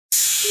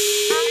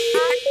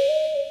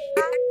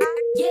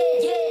Hey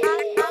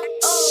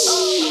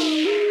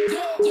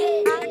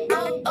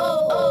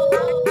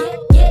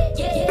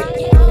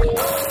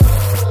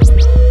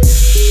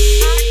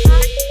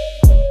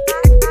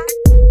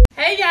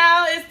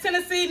y'all, it's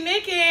Tennessee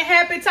Nikki and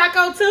happy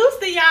Taco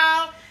Tuesday,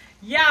 y'all.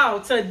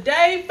 Y'all,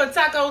 today for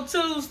Taco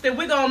Tuesday,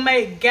 we're gonna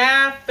make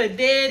Guy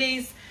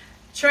Fieri's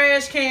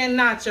trash can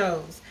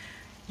nachos.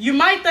 You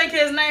might think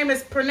his name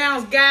is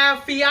pronounced Guy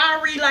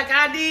Fieri like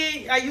I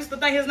did. I used to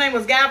think his name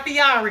was Guy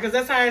Fieri because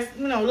that's how it's,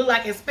 look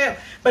like it's spelled.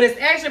 But it's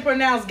actually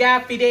pronounced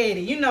Guy Fieri.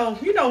 You know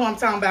who I'm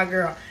talking about,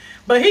 girl.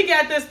 But he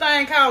got this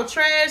thing called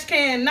trash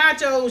can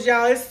nachos,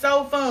 y'all. It's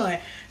so fun.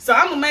 So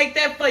I'm gonna make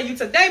that for you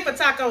today for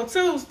Taco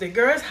Tuesday.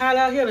 Girl, it's hot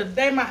out here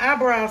today. My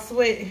eyebrows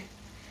sweating.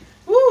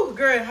 Woo,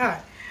 girl, it's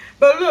hot.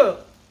 But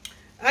look,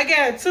 I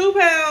got 2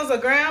 pounds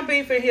of ground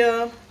beef in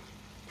here.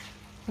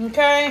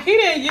 Okay, he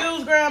didn't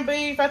use ground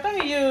beef. I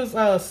think he used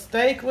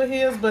steak with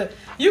his, but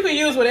you can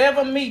use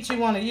whatever meat you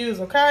want to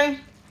use, okay?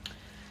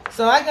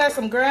 So I got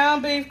some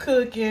ground beef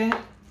cooking.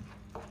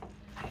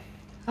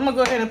 I'm gonna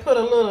go ahead and put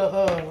a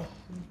little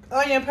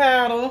onion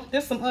powder.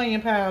 Just some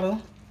onion powder.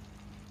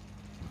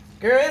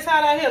 Girl, it's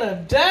hot out here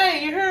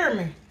today, you heard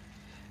me?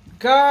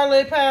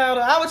 Garlic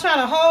powder. I was trying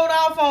to hold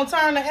off on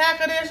turning the air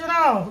conditioner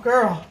off.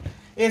 Girl,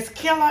 it's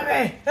killing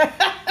me.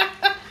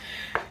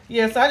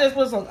 Yes, I just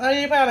put some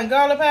onion powder and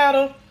garlic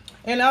powder.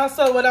 And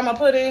also what I'm going to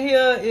put in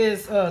here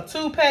is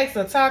 2 packs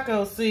of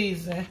taco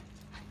season.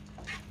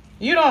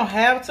 You don't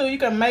have to. You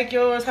can make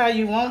yours how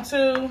you want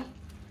to.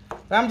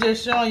 But I'm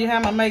just showing you how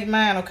I'm going to make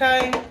mine,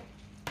 okay?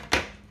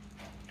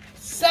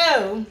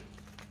 So,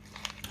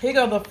 here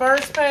go the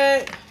first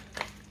pack.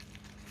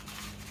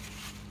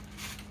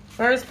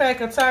 First pack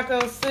of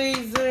taco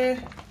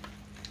season.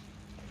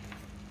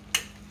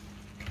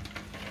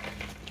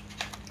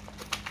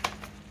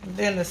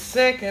 Then the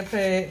second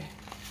pack.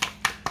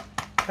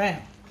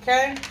 Bam.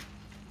 Okay.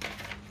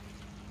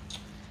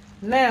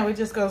 Now we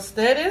just gonna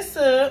stir this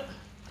up.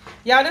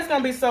 Y'all, this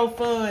gonna be so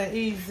fun and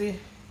easy.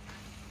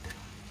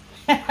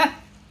 Let's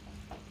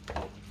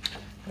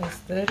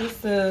stir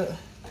this up.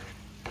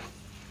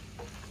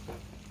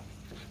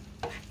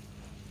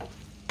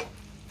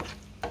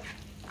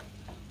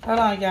 Hold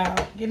on,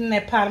 y'all. Get in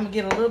that pot. I'm gonna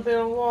get a little bit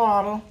of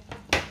water.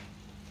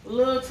 A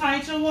little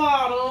tinge of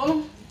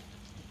water.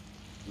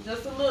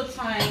 Just a little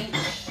tinge.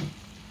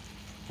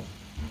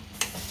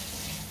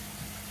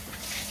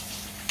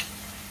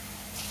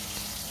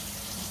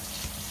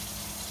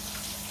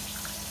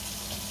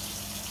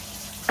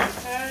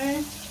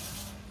 Okay.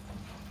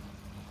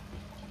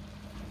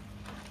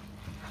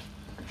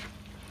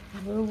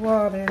 A little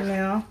water in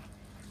now.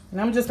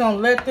 And I'm just gonna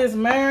let this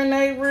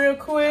marinate real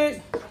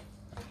quick.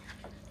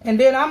 And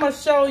then I'm gonna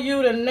show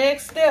you the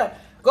next step.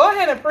 Go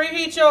ahead and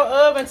preheat your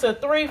oven to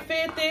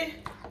 350.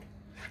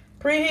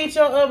 Preheat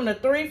your oven to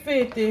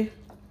 350.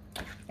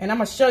 And I'm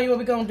gonna show you what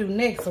we're gonna do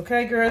next,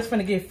 okay, girl? It's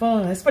finna get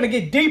fun. It's finna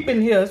get deep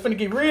in here. It's finna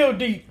get real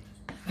deep.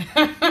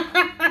 Okay,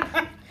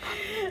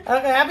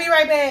 I'll be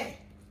right back.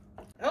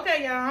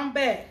 Okay, y'all, I'm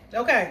back.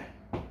 Okay.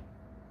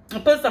 I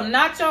put some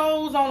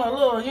nachos on a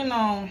little,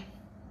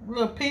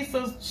 little piece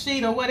of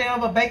sheet or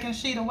whatever, baking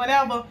sheet or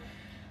whatever.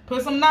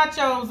 Put some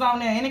nachos on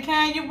there, any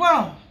kind you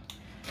want.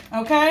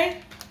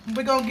 Okay?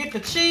 We're gonna get the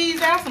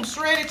cheese out, some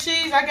shredded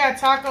cheese. I got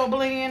taco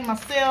blend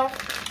myself.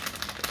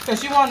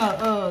 Because you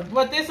wanna,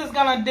 what this is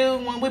gonna do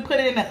when we put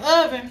it in the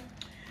oven,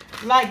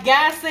 like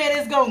Guy said,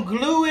 it's gonna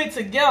glue it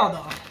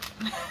together.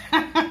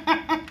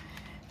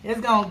 It's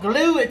gonna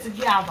glue it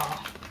together.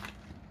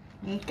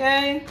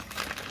 Okay?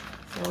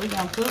 So we're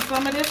gonna put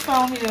some of this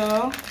on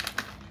here.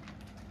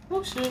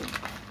 Oh shoot.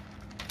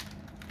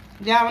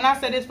 Y'all, when I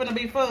said it's gonna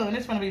be fun,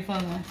 it's gonna be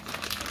fun.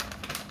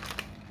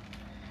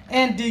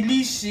 And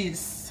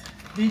delicious.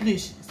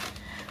 Delicious.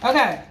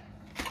 Okay.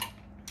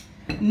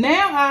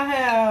 Now I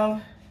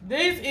have,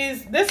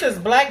 this is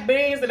black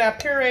beans that I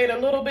pureed a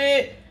little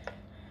bit.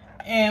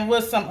 And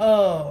with some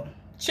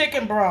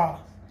chicken broth.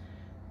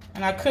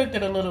 And I cooked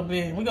it a little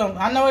bit.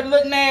 I know it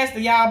look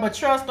nasty, y'all, but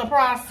trust the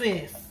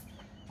process.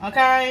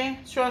 Okay?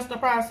 Trust the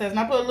process. And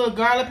I put a little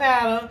garlic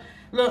powder,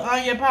 a little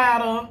onion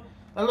powder,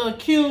 a little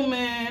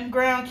cumin,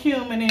 ground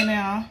cumin in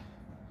there.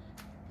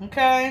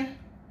 Okay?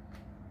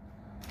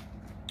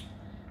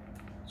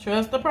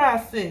 Trust the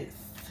process.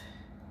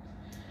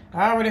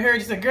 I already heard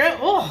you say, girl,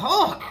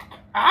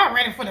 I'm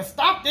ready for to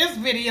stop this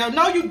video.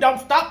 No, you don't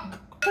stop.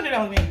 Put it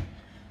on me.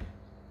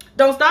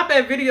 Don't stop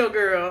that video,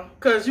 girl,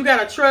 because you got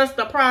to trust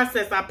the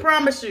process. I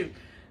promise you.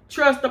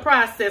 Trust the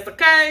process,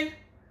 okay?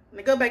 Let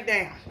me go back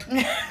down.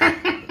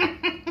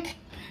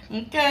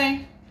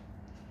 Okay.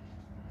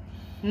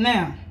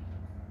 Now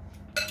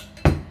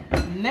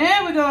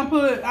we're going to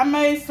put, I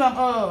made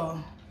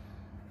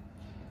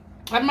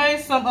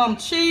some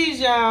cheese,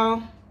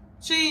 y'all.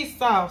 Cheese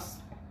sauce.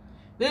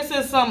 This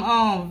is some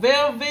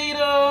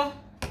Velveeta.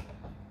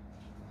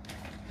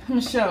 Let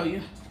me show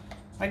you.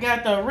 I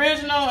got the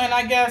original and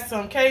I got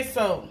some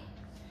queso.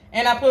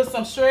 And I put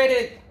some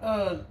shredded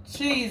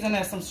cheese in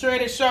there. Some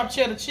shredded sharp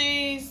cheddar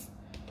cheese.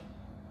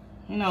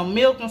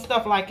 Milk and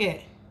stuff like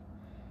that.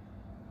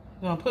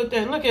 I'm gonna put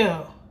that, look at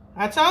her.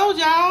 I told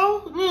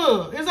y'all.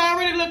 Look, it's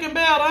already looking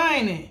better,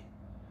 ain't it?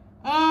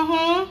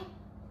 Uh-huh.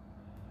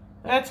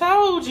 I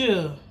told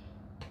you.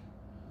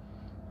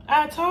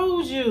 I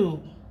told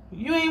you.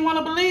 You ain't want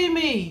to believe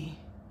me.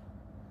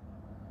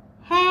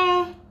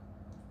 Huh?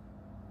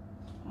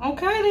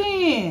 Okay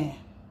then.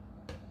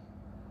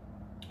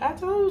 I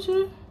told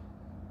you.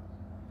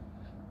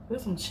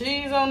 Put some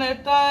cheese on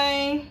that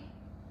thing.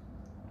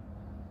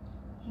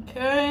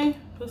 Okay.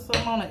 Put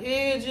some on the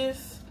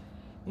edges.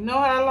 You know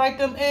how I like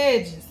them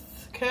edges.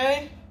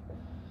 Okay.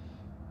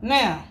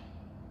 Now,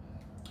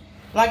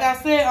 like I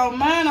said, on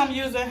mine I'm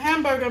using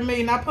hamburger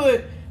meat, and I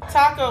put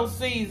taco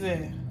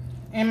season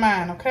in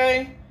mine,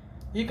 okay?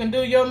 You can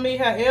do your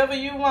meat however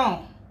you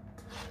want.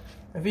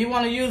 If you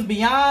want to use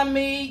Beyond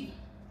Meat,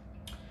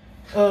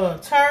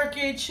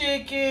 turkey,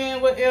 chicken,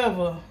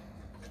 whatever.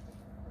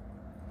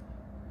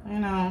 You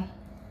know.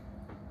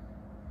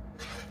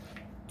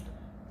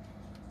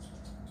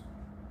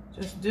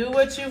 Just do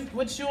what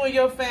you and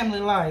your family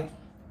like.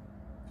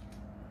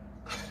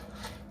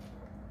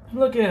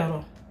 Look at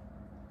her.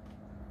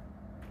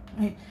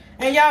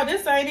 And y'all,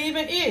 this ain't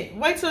even it.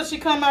 Wait till she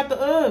come out the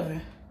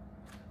oven.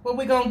 What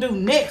we gonna do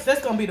next?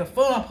 That's gonna be the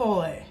fun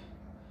part.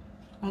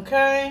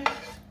 Okay?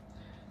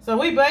 So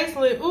we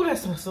basically, ooh, that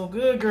smells so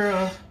good,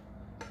 girl.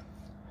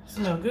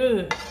 Smell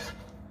good.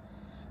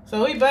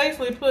 So we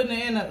basically putting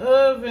it in the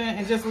oven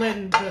and just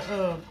letting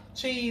the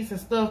cheese and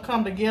stuff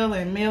come together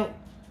and melt.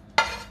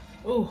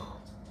 Ooh.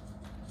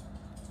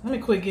 Let me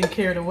quit getting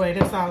carried away.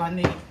 That's all I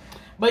need.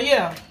 But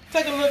yeah,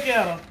 take a look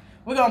at her.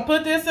 We're gonna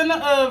put this in the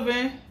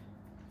oven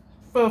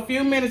for a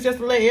few minutes just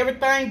to let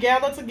everything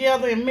gather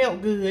together and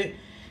melt good.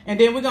 And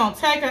then we're going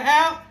to take her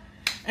out.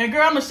 And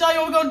girl, I'm going to show you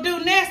what we're going to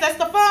do next. That's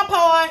the fun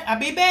part. I'll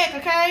be back,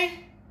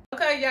 okay?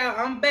 Okay, y'all,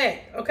 I'm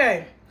back.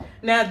 Okay.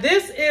 Now,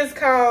 this is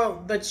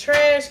called the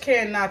trash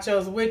can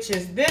nachos, which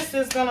is, this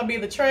is going to be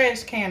the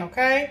trash can,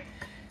 okay?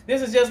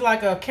 This is just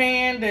like a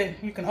can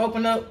that you can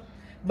open up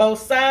both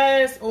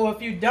sides. Or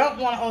if you don't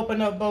want to open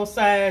up both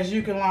sides,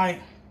 you can, like,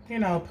 you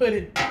know, put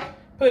it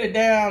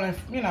down and,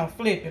 you know,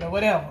 flip it or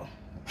whatever.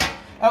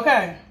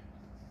 Okay,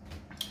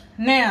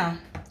 now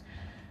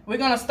we're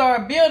gonna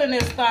start building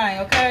this thing,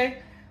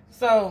 okay?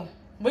 So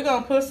we're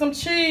gonna put some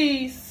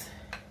cheese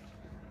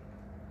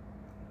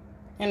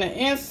in the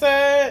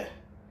inside,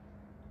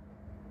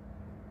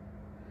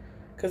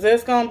 because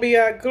that's gonna be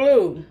our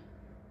glue.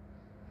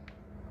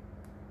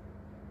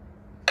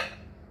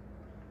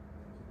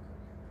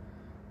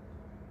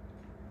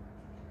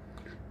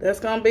 That's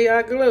gonna be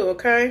our glue,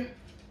 okay?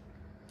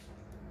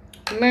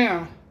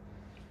 Now,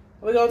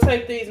 we're going to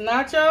take these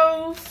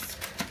nachos,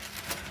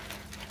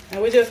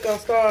 and we're just going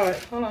to start.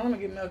 Hold on, let me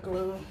get my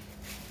glue.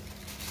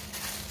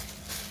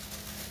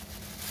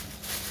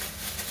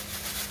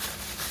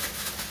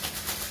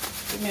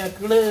 Give me a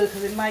glue,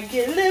 because it might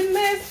get a little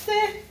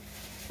messy.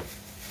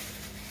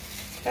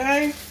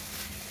 Okay?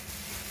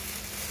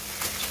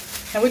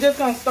 And we're just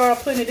going to start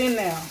putting it in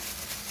now.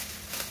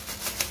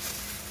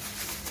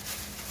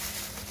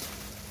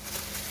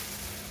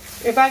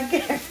 If I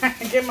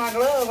can get my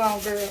glove on,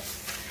 girl.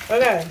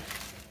 Okay.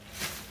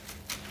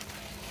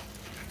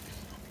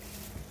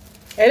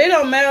 And it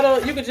don't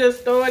matter. You can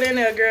just throw it in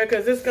there, girl,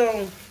 because it's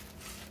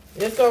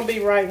gonna be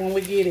right when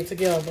we get it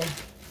together.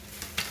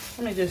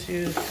 Let me just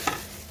use.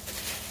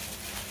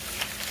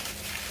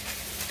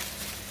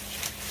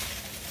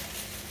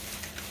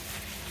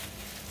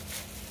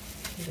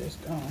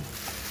 Just gonna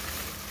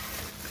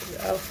put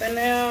it off in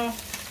there.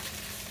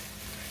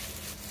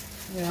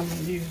 Yeah, I'm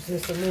gonna use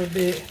this a little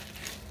bit.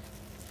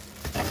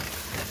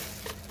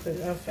 Put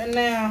it off in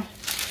there.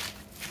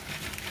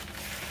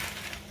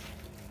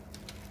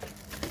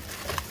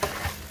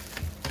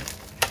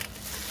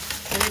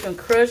 And you can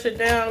crush it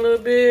down a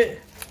little bit.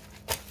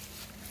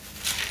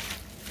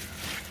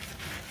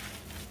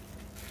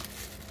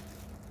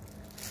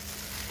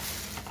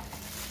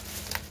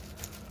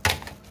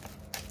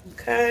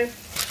 Okay.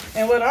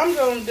 And what I'm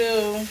gonna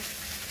do,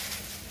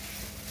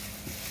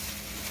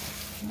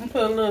 I'm gonna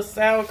put a little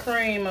sour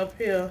cream up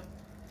here.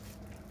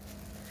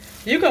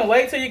 You can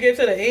wait till you get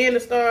to the end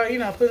to start, you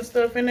know, putting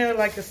stuff in there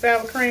like the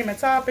sour cream and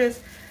toppings.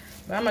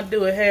 But I'm going to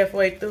do it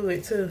halfway through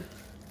it too.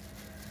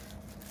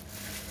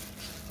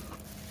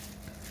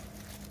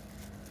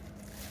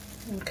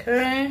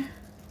 Okay.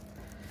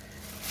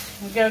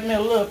 I got me a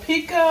little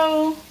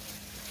pico.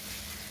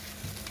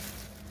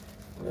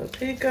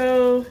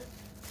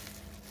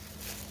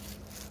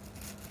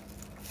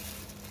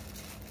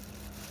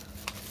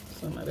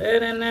 Some of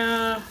that in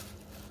there.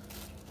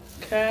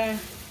 Okay.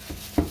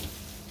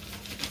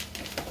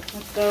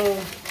 Throw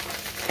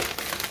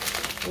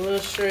a little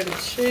shredded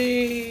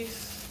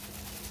cheese.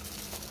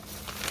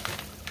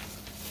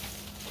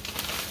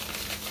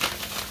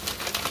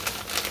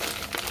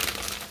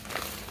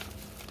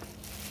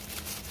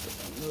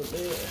 A little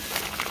bit.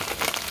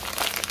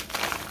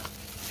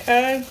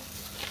 Okay.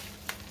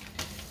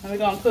 And we're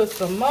gonna put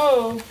some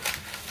more of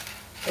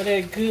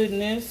that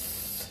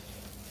goodness.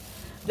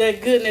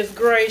 That goodness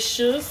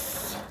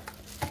gracious.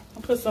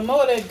 I'll put some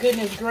more of that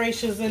goodness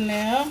gracious in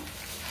there.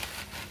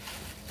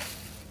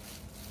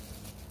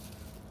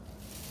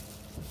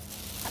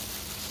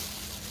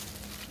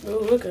 Oh,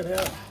 look at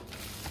that.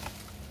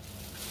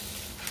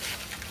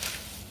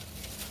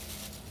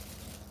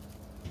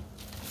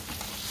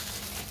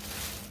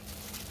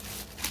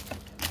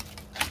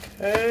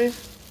 Okay.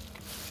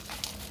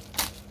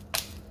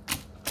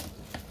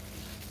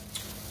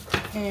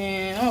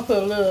 And I'm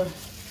gonna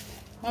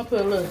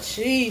put a little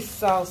cheese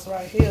sauce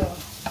right here.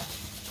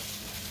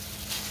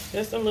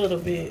 Just a little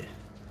bit.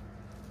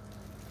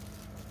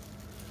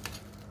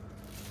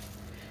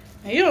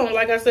 And you don't,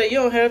 like I said, you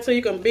don't have to.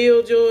 You can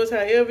build yours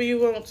however you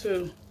want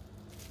to.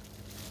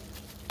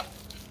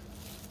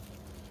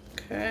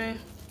 Okay.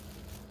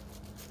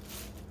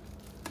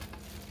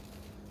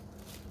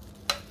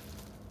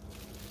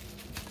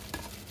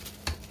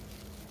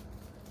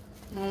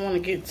 I don't want to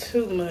get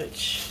too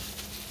much.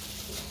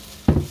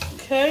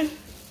 Okay.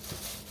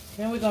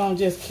 Then we're going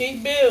to just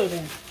keep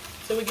building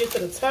till we get to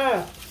the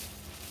top.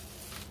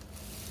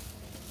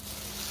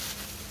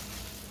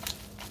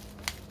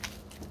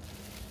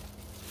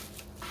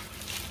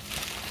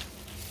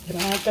 The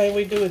only thing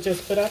we do is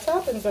just put our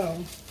toppings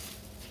on.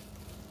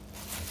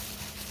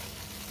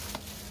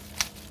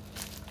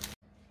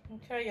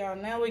 Okay, y'all.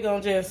 Now we're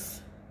going to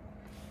just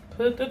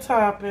put the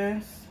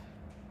toppings.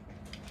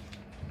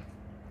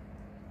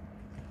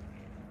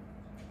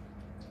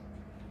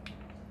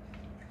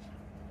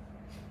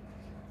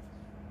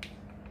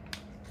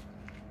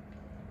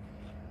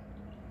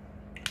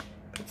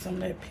 Put some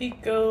of that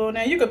pico.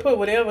 Now you can put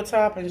whatever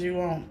toppings you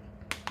want.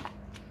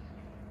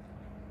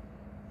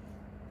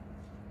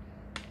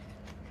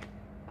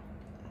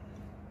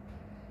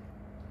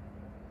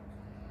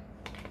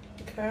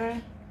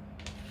 Okay.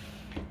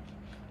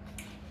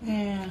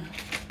 And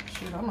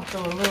shoot, I'm gonna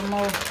throw a little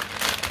more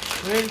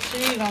red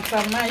cheese on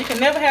top of mine. You can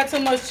never have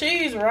too much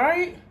cheese,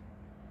 right?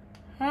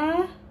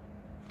 Huh?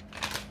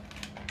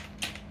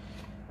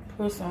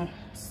 Put some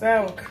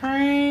sour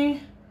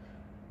cream.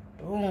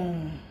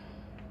 Boom.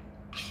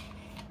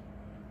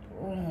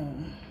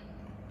 Boom.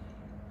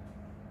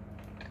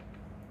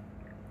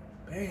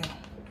 Bam.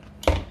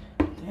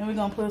 Then we're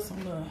gonna put some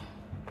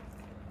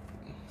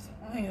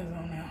onions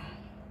on there.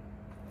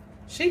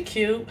 She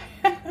cute.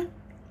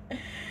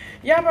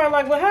 Y'all probably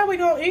like, well, how we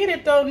gonna eat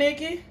it though,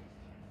 Nikki?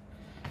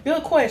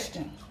 Good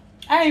question.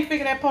 I ain't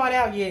figured that part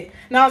out yet.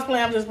 No, I was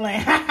playing. I'm just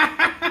playing.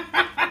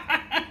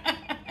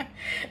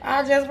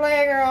 I just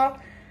play, girl.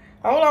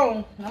 Hold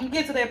on. I'm gonna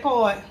get to that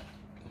part.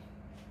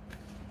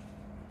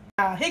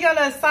 Here got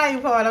the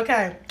exciting part.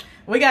 Okay,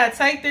 we gotta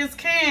take this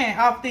can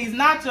off these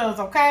nachos.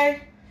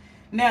 Okay.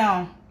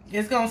 Now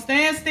it's gonna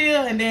stand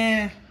still, and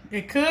then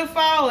it could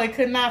fall. Or it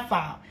could not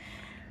fall.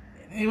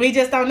 We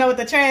just don't know what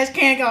the trash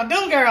can gonna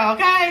do, girl,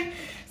 okay?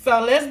 So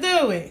let's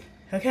do it,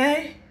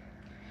 okay?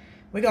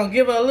 We're gonna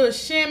give it a little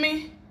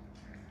shimmy.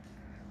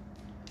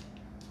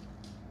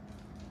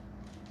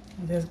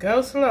 Just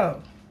go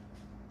slow.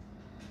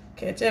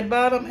 Catch that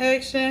bottom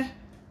action.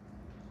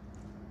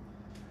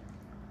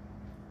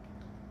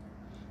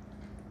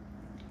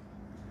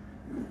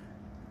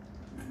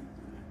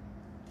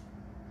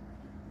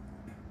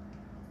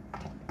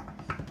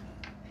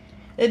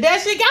 And there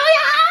she go,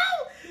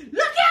 y'all!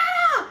 Look at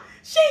her!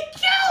 She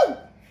cute!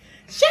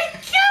 She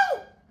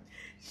cute!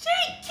 She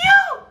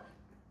cute!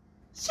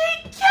 She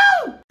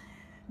cute!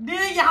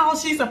 Then y'all,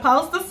 she's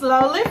supposed to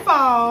slowly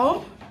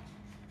fall.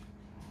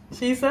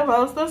 She's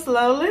supposed to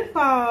slowly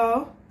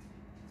fall.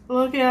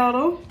 Look at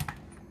her.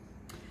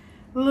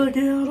 Look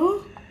at her.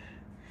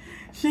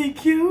 She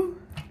cute.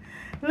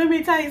 Let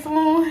me taste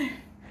one.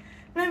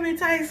 Let me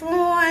taste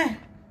one.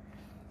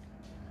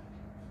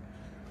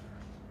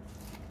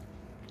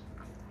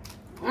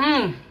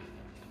 Mmm.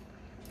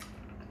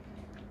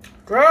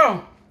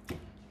 Girl,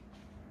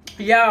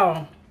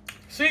 y'all,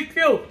 she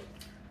cute.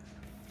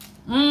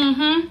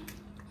 Mm-hmm.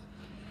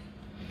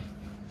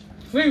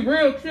 She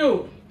real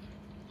cute.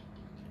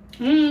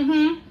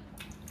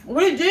 Mm-hmm.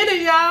 We did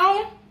it,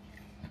 y'all.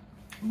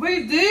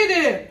 We did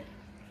it.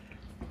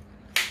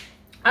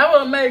 I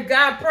would have made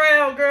God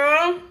proud,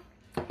 girl.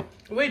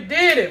 We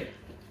did it.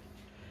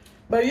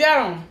 But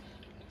y'all,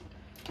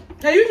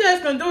 now you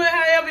just can do it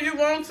however you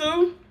want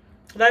to.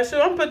 Like,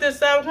 so I'm gonna put this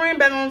sour cream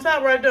back on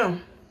top right there.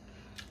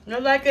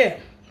 Just like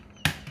that.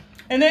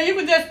 And then you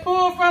can just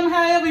pull from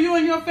however you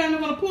and your family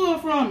want to pull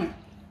from it.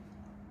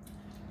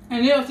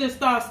 And it'll just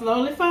start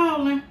slowly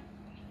falling.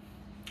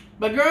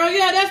 But girl,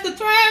 yeah, that's the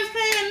trash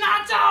can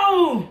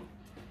nacho.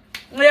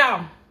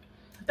 Yeah.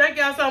 Thank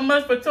y'all so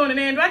much for tuning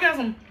in. I got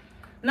some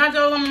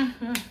nachos on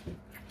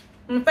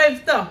my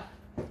favorite stuff.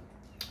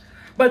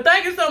 But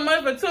thank you so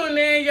much for tuning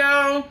in,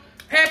 y'all.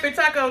 Happy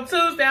Taco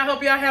Tuesday. I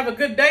hope y'all have a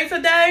good day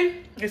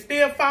today. It's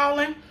still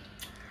falling.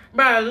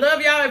 But I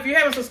love y'all. If you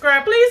haven't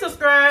subscribed, please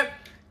subscribe,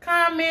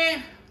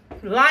 comment,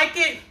 like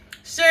it,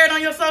 share it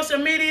on your social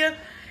media.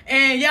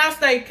 And y'all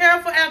stay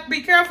careful,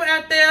 be careful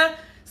out there.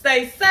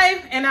 Stay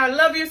safe. And I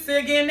love you. See you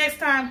again next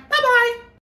time. Bye-bye.